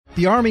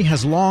The Army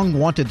has long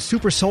wanted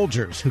super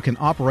soldiers who can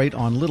operate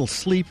on little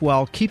sleep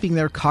while keeping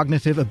their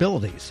cognitive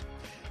abilities.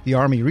 The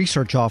Army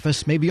Research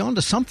Office may be onto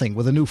something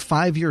with a new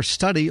 5-year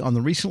study on the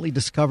recently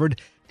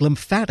discovered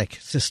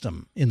glymphatic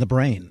system in the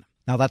brain.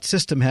 Now, that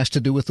system has to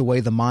do with the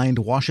way the mind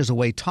washes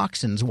away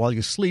toxins while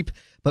you sleep,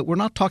 but we're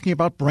not talking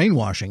about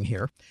brainwashing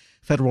here.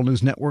 Federal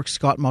News Network's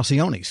Scott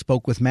Maucione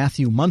spoke with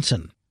Matthew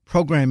Munson,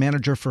 Program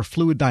Manager for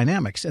Fluid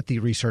Dynamics at the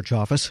Research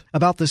Office,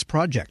 about this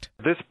project.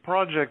 This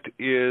project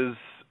is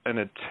an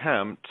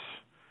attempt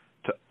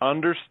to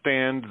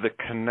understand the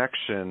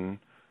connection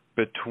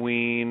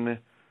between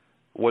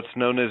what's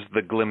known as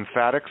the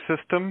glymphatic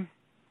system,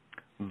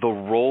 the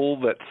role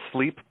that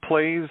sleep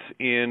plays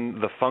in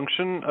the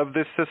function of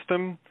this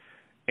system,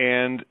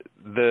 and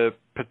the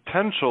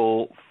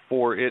potential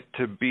for it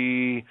to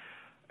be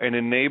an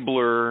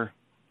enabler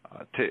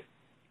to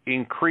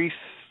increase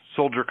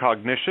soldier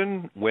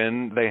cognition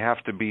when they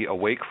have to be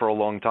awake for a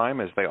long time,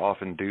 as they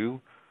often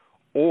do,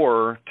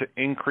 or to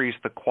increase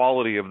the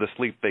quality of the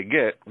sleep they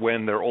get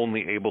when they're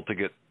only able to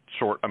get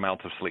short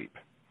amounts of sleep.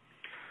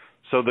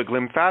 So the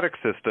glymphatic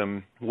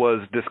system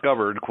was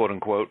discovered, quote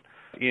unquote,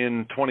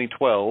 in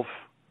 2012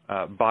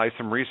 by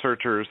some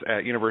researchers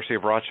at University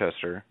of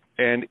Rochester,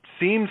 and it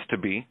seems to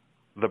be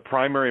the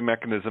primary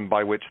mechanism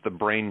by which the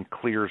brain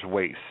clears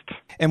waste.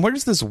 And where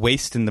does this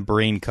waste in the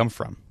brain come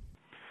from?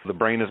 The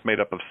brain is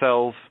made up of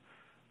cells.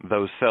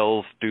 Those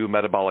cells do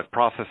metabolic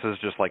processes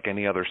just like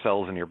any other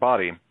cells in your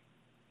body.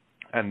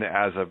 And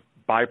as a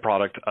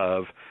byproduct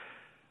of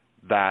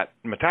that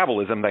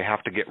metabolism, they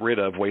have to get rid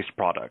of waste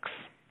products.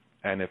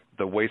 And if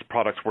the waste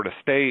products were to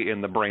stay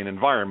in the brain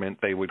environment,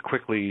 they would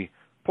quickly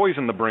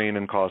poison the brain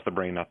and cause the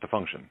brain not to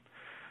function.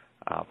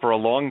 For a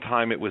long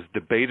time, it was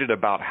debated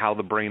about how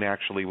the brain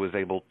actually was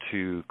able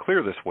to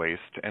clear this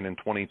waste. And in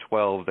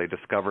 2012, they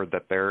discovered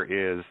that there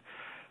is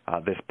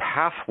this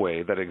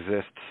pathway that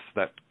exists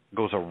that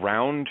goes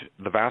around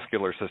the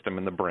vascular system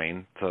in the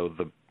brain, so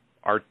the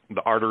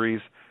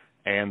arteries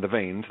and the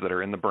veins that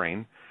are in the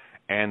brain,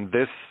 and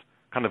this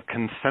kind of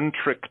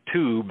concentric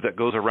tube that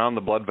goes around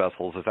the blood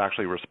vessels is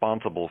actually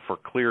responsible for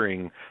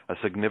clearing a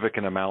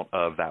significant amount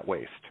of that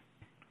waste.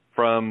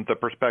 From the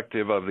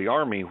perspective of the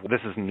Army, this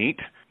is neat.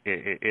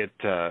 It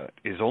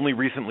is only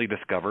recently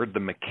discovered. The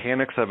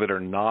mechanics of it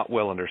are not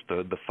well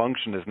understood. The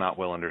function is not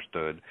well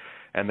understood.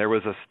 And there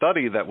was a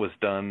study that was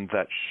done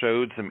that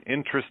showed some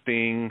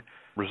interesting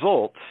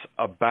results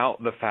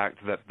about the fact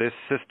that this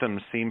system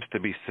seems to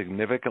be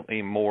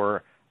significantly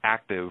more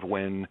active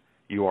when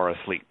you are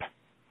asleep.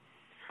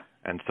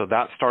 And so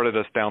that started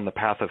us down the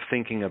path of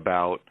thinking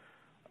about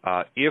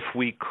if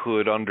we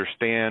could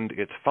understand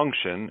its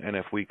function and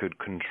if we could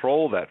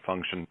control that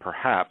function,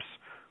 perhaps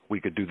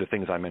we could do the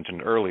things I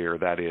mentioned earlier,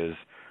 that is,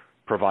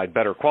 provide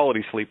better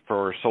quality sleep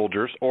for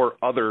soldiers or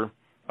other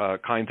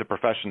kinds of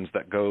professions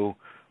that go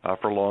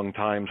for long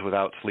times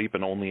without sleep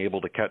and only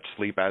able to catch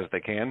sleep as they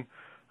can,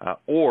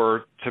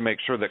 or to make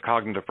sure that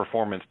cognitive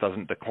performance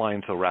doesn't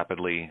decline so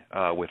rapidly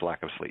with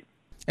lack of sleep.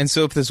 And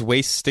so if this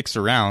waste sticks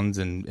around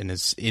and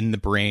is in the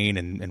brain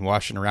and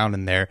washing around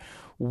in there,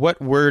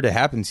 what were to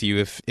happen to you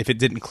if it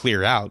didn't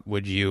clear out?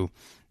 Would you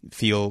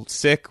feel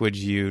sick? Would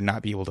you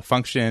not be able to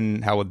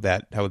function? How would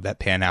that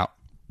pan out?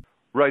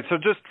 Right. So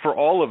just for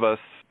all of us,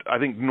 I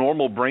think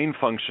normal brain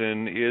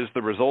function is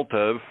the result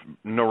of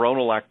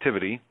neuronal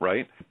activity,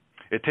 right?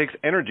 It takes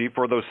energy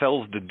for those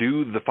cells to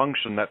do the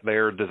function that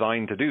they're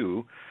designed to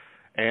do,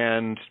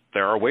 and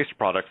there are waste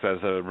products as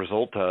a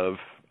result of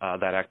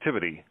that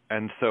activity.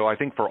 And so I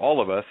think for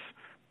all of us,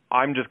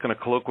 I'm just going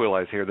to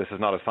colloquialize here, this is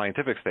not a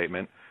scientific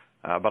statement,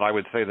 but I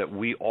would say that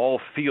we all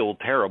feel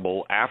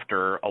terrible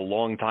after a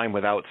long time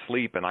without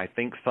sleep, and I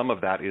think some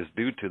of that is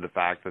due to the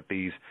fact that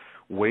these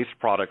waste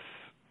products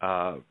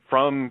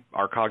from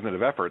our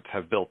cognitive efforts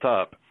have built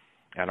up,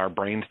 and our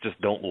brains just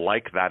don't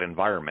like that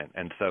environment,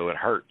 and so it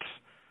hurts.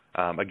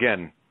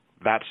 Again,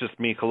 that's just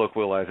me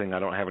colloquializing. I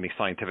don't have any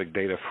scientific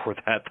data for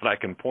that I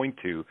can point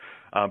to.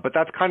 But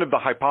that's kind of the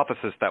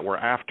hypothesis that we're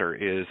after,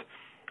 is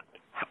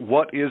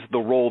what is the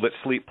role that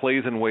sleep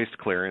plays in waste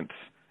clearance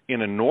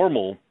in a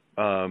normal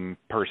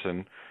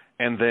person,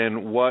 and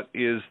then what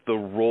is the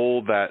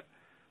role that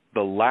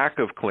the lack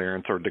of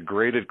clearance or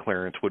degraded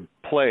clearance would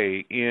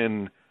play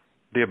in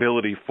the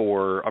ability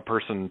for a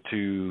person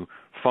to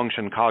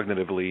function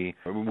cognitively.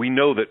 We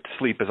know that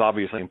sleep is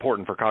obviously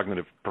important for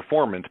cognitive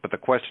performance, but the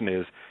question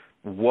is,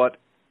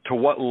 to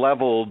what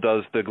level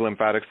does the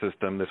glymphatic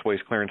system, this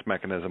waste clearance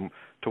mechanism,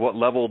 to what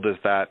level does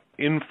that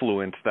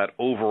influence that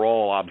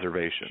overall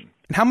observation?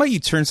 How might you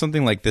turn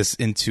something like this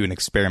into an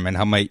experiment?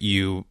 How might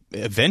you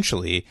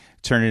eventually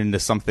turn it into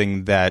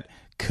something that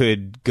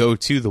could go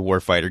to the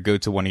warfighter, go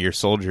to one of your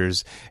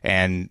soldiers,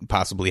 and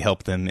possibly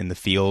help them in the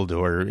field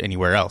or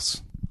anywhere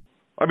else?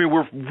 I mean,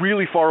 we're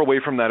really far away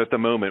from that at the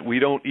moment. We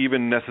don't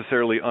even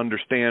necessarily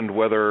understand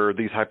whether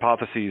these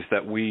hypotheses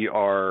that we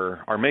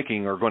are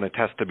making are going to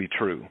test to be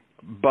true.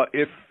 But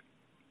if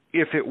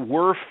it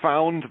were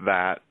found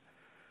that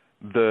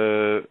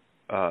the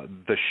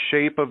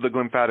shape of the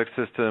glymphatic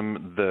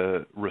system,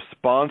 the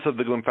response of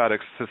the glymphatic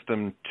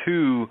system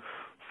to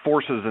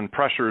forces and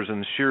pressures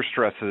and shear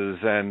stresses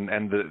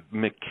and the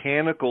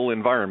mechanical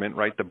environment,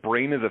 right? The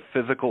brain is a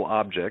physical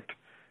object.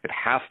 It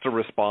has to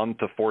respond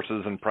to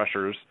forces and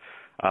pressures.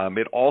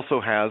 It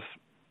also has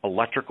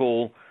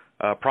electrical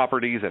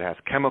properties. It has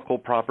chemical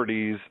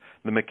properties.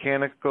 The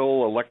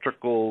mechanical,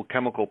 electrical,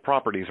 chemical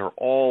properties are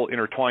all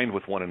intertwined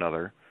with one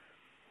another.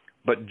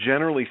 But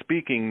generally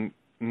speaking,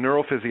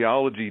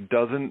 neurophysiology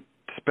doesn't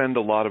spend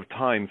a lot of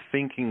time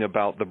thinking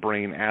about the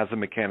brain as a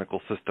mechanical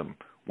system,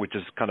 which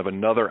is kind of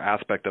another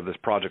aspect of this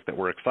project that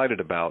we're excited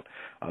about,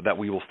 that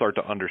we will start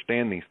to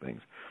understand these things.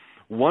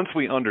 Once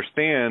we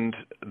understand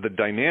the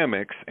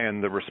dynamics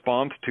and the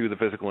response to the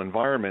physical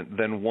environment,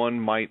 then one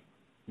might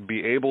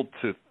be able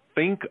to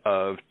think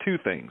of two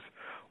things.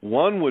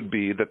 One would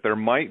be that there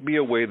might be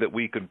a way that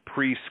we could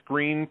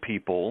pre-screen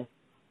people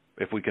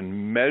if we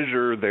can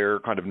measure their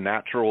kind of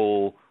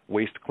natural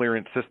waste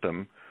clearance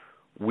system.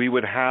 We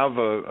would have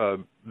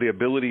the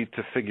ability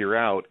to figure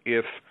out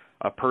if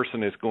a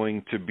person is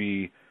going to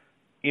be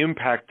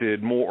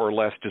impacted more or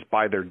less just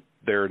by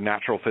their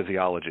natural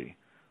physiology.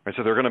 Right?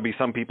 So there are going to be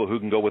some people who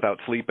can go without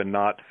sleep and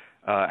not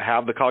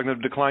have the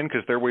cognitive decline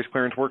because their waste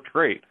clearance worked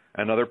great,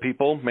 and other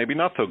people maybe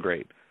not so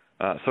great.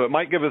 So it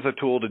might give us a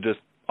tool to just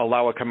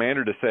allow a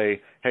commander to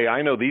say, hey,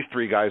 I know these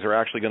three guys are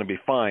actually going to be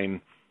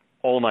fine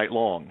all night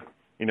long.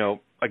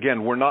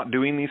 Again, we're not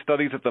doing these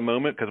studies at the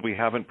moment because we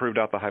haven't proved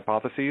out the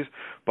hypotheses,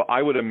 but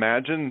I would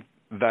imagine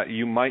that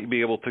you might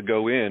be able to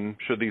go in,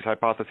 should these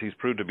hypotheses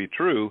prove to be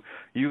true,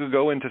 you could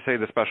go into, say,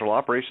 the special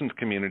operations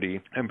community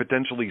and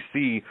potentially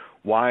see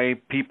why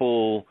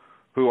people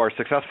who are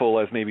successful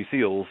as Navy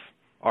SEALs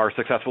are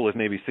successful as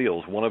Navy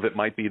SEALs. One of it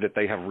might be that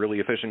they have really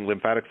efficient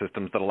lymphatic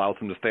systems that allows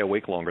them to stay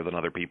awake longer than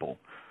other people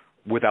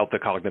without the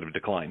cognitive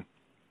decline.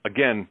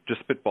 Again,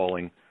 just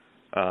spitballing.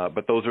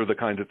 But those are the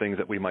kinds of things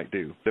that we might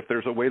do. If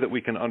there's a way that we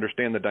can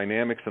understand the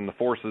dynamics and the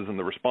forces and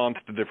the response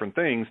to different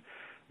things,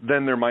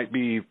 then there might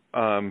be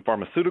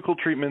pharmaceutical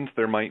treatments.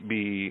 There might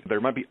be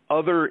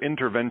other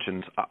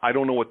interventions. I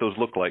don't know what those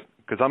look like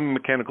because I'm a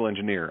mechanical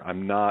engineer.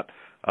 I'm not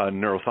a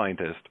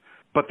neuroscientist.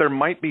 But there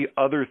might be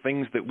other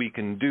things that we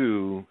can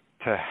do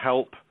to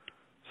help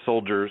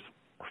soldiers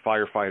or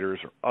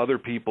firefighters or other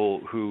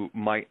people who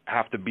might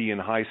have to be in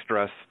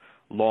high-stress,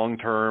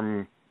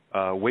 long-term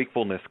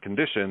wakefulness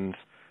conditions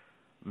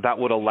that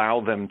would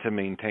allow them to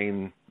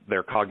maintain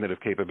their cognitive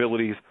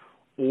capabilities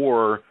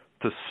or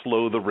to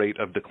slow the rate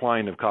of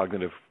decline of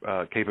cognitive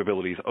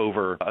capabilities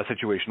over a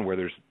situation where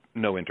there's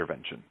no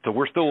intervention. So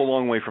we're still a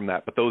long way from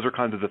that, but those are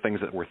kinds of the things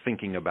that we're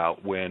thinking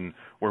about when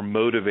we're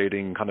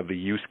motivating kind of the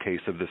use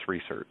case of this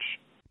research.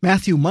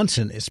 Matthew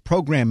Munson is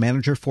Program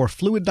Manager for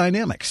Fluid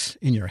Dynamics,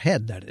 in your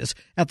head, that is,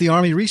 at the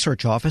Army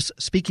Research Office,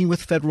 speaking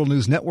with Federal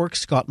News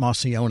Network's Scott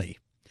Maucione.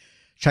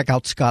 Check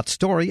out Scott's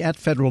story at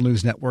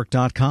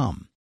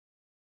federalnewsnetwork.com.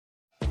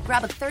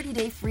 Grab a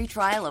 30-day free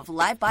trial of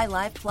Live by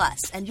Live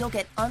Plus, and you'll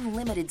get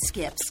unlimited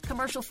skips,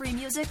 commercial-free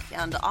music,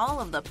 and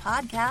all of the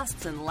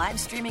podcasts and live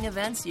streaming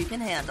events you can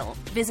handle.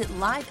 Visit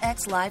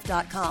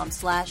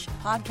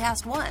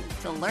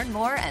livexlive.com/podcast1 to learn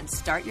more and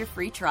start your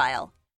free trial.